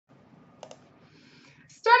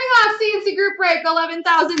Starting off CNC group break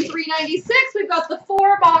 11,396. We've got the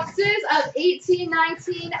 4 boxes of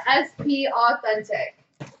 1819 SP Authentic.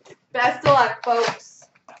 Best of luck, folks.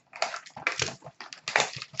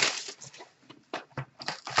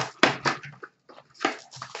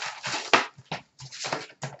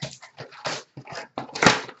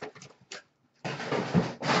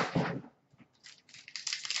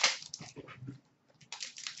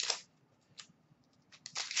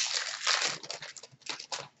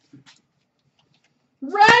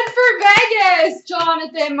 Red for Vegas,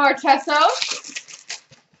 Jonathan Marchesso.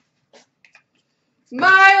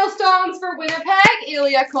 Milestones for Winnipeg,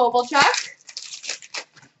 Ilya Kovalchuk.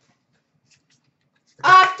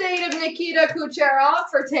 Update of Nikita Kucherov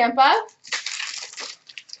for Tampa.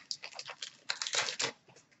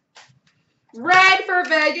 Red for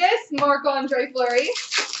Vegas, Marc-Andre Fleury.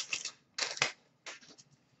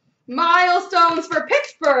 Milestones for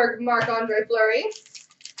Pittsburgh, Marc-Andre Fleury.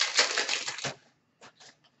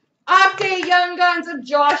 Update Young Guns of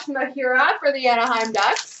Josh Mahura for the Anaheim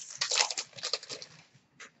Ducks.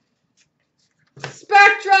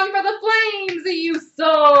 Spectrum for the Flames,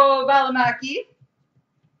 Juuso Valimaki.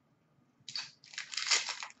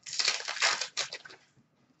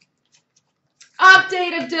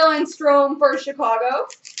 Update of Dylan Strome for Chicago.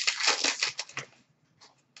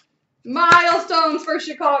 Milestones for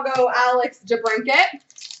Chicago, Alex DeBrincat.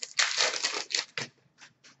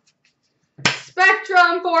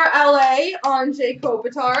 Spectrum for LA, Anze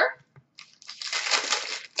Kopitar.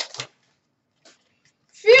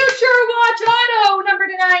 Future Watch Auto, number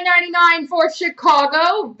to 999 for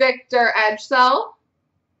Chicago, Victor Edgesell.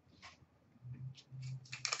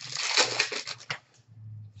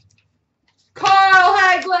 Carl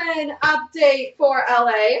Hagelin, update for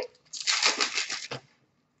LA.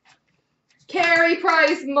 Carey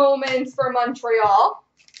Price, moments for Montreal.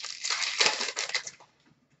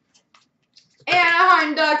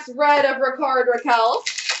 Anaheim Ducks, red of Ricard Raquel.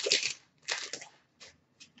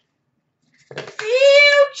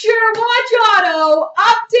 Future Watch Auto,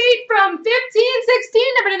 update from 1516,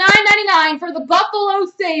 number to 999 for the Buffalo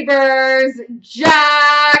Sabres,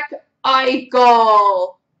 Jack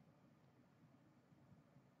Eichel.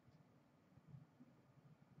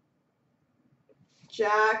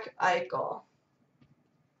 Jack Eichel.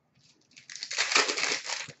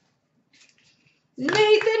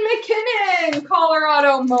 Nathan McKinnon,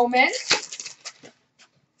 Colorado moments.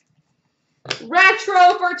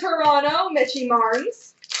 Retro for Toronto, Mitchie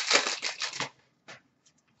Marnes.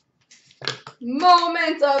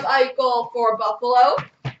 Moments of Eichel for Buffalo.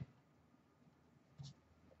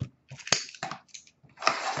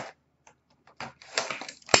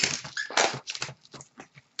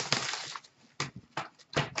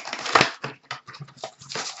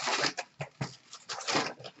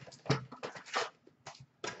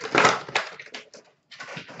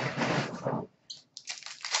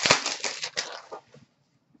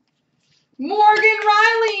 Morgan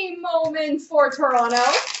Riley, moments for Toronto.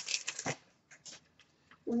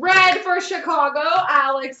 Red for Chicago,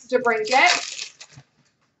 Alex DeBrincat.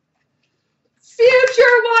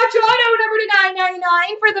 Future Watch Auto, number to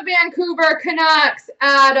 999 for the Vancouver Canucks,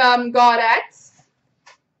 Adam Gaudette.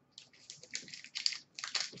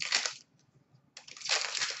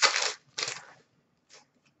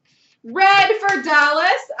 Red for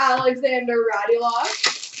Dallas, Alexander Radulov.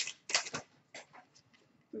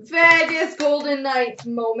 Vegas Golden Knights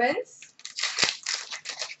moments.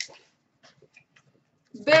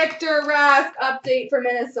 Victor Rask, update for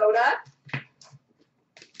Minnesota.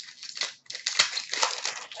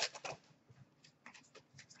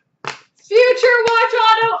 Future Watch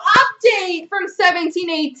Auto, update from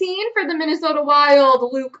 1718 for the Minnesota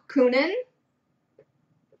Wild, Luke Kunin.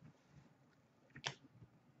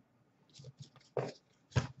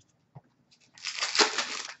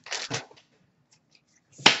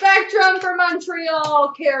 Spectrum for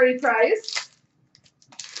Montreal, Carey Price.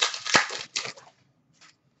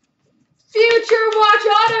 Future Watch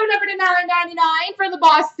Auto, number to 999 for the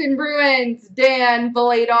Boston Bruins, Dan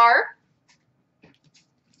Vladar.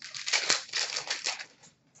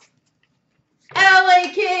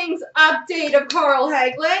 LA Kings, update of Carl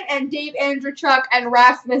Hagelin and Dave Andreychuk and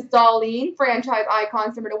Rasmus Dahlin, franchise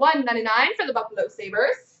icons, number to 199 for the Buffalo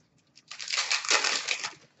Sabres.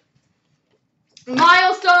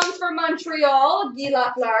 Milestones for Montreal, Guy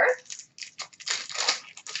Lafleur.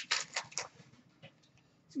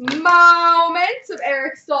 Moments of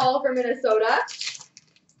Eric Stahl for Minnesota.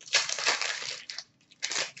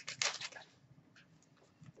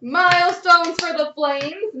 Milestones for the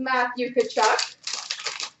Flames, Matthew Tkachuk.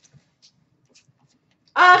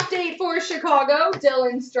 Update for Chicago,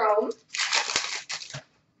 Dylan Strome.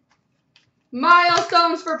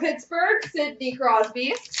 Milestones for Pittsburgh, Sidney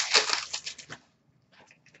Crosby.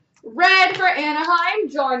 Red for Anaheim,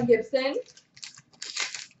 John Gibson.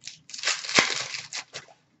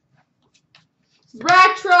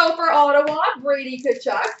 Retro for Ottawa, Brady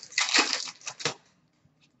Tkachuk.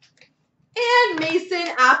 And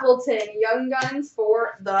Mason Appleton, Young Guns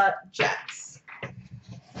for the Jets.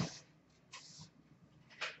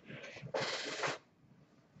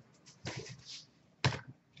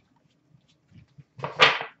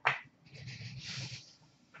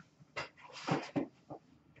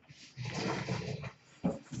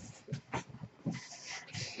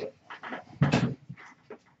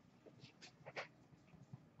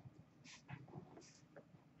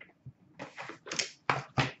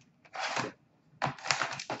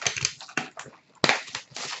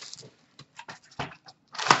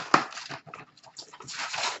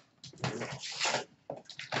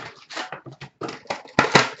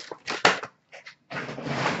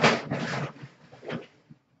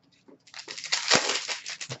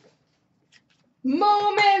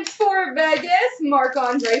 Moments for Vegas,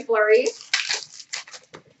 Marc-Andre Fleury.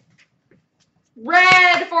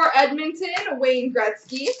 Red for Edmonton, Wayne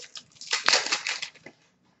Gretzky.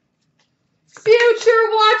 Future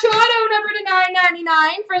Watch Auto number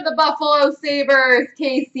 /999 for the Buffalo Sabres,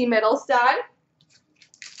 Casey Middlestad.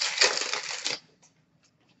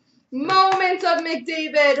 Moments of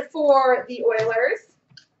McDavid for the Oilers.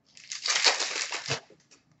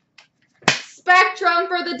 Spectrum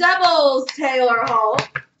for the Devils, Taylor Hall.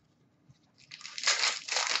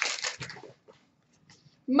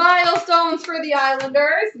 Milestones for the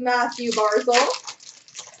Islanders, Matthew Barzal.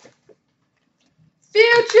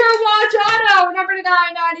 Future Watch Auto, number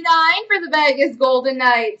 /999 for the Vegas Golden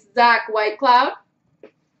Knights, Zach Whitecloud.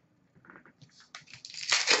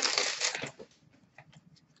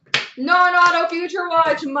 Non-auto Future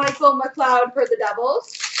Watch, Michael McLeod for the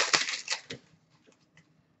Devils.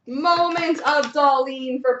 Moment of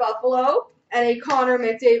Darlene for Buffalo, and a Connor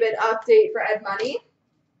McDavid update for Ed Money.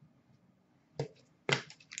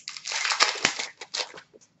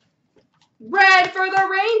 Red for the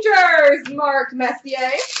Rangers, Mark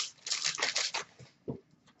Messier.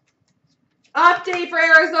 Update for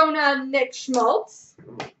Arizona, Nick Schmaltz.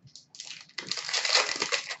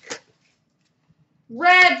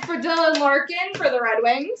 Red for Dylan Larkin for the Red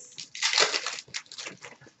Wings.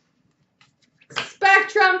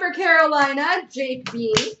 Spectrum for Carolina, Jake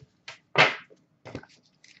Bean.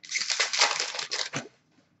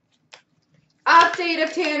 Update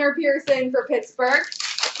of Tanner Pearson for Pittsburgh.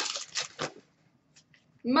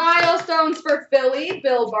 Milestones for Philly,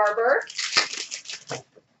 Bill Barber.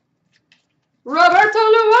 Roberto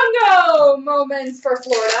Luongo, moments for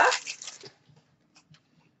Florida.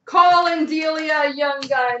 Colin Delia, Young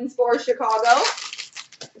Guns for Chicago.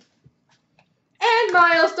 And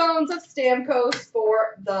milestones of Stamkos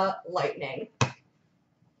for the Lightning.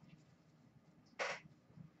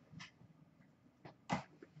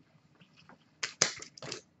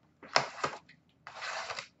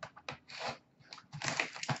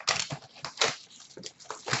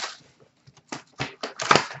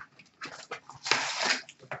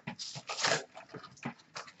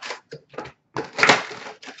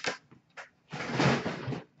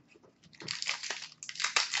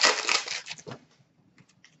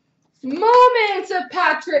 Moments of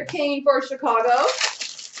Patrick Kane for Chicago.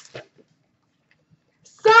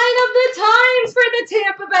 Sign of the times for the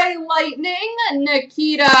Tampa Bay Lightning,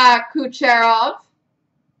 Nikita Kucherov.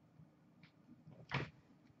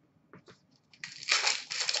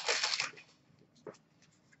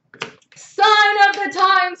 Sign of the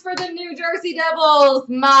times for the New Jersey Devils,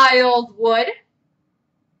 Miles Wood.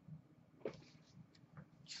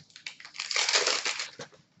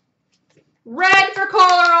 Red for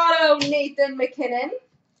Colorado, Nathan McKinnon.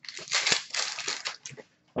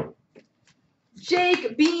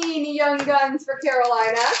 Jake Bean, Young Guns for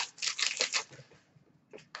Carolina.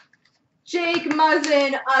 Jake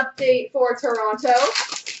Muzzin, update for Toronto.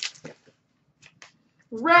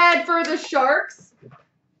 Red for the Sharks,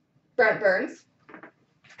 Brent Burns.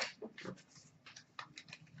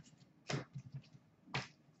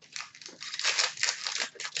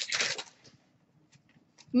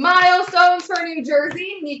 Milestones for New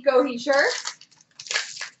Jersey, Nico Hischier.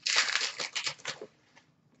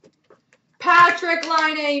 Patrick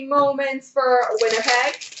Laine, moments for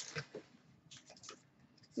Winnipeg.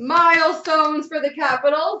 Milestones for the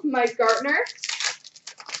Capitals, Mike Gartner.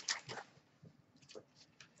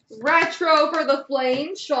 Retro for the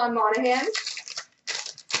Flames, Sean Monahan.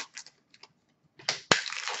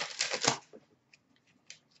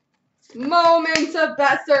 Moments of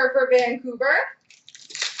Besser for Vancouver.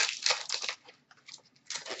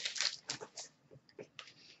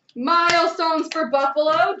 Milestones for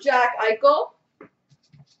Buffalo, Jack Eichel.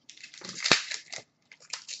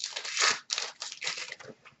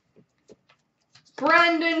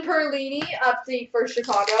 Brendan Perlini, update for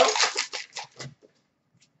Chicago.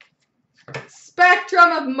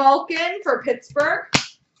 Spectrum of Malkin for Pittsburgh.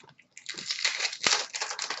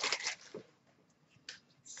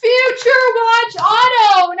 Future Watch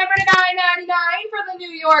Auto, number to 999 for the New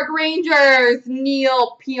York Rangers,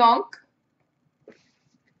 Neil Pionk.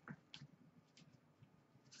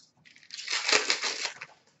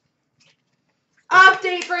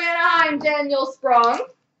 Update for Anaheim, Daniel Sprong.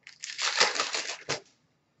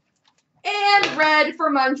 And red for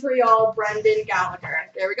Montreal, Brendan Gallagher.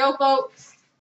 There we go, folks.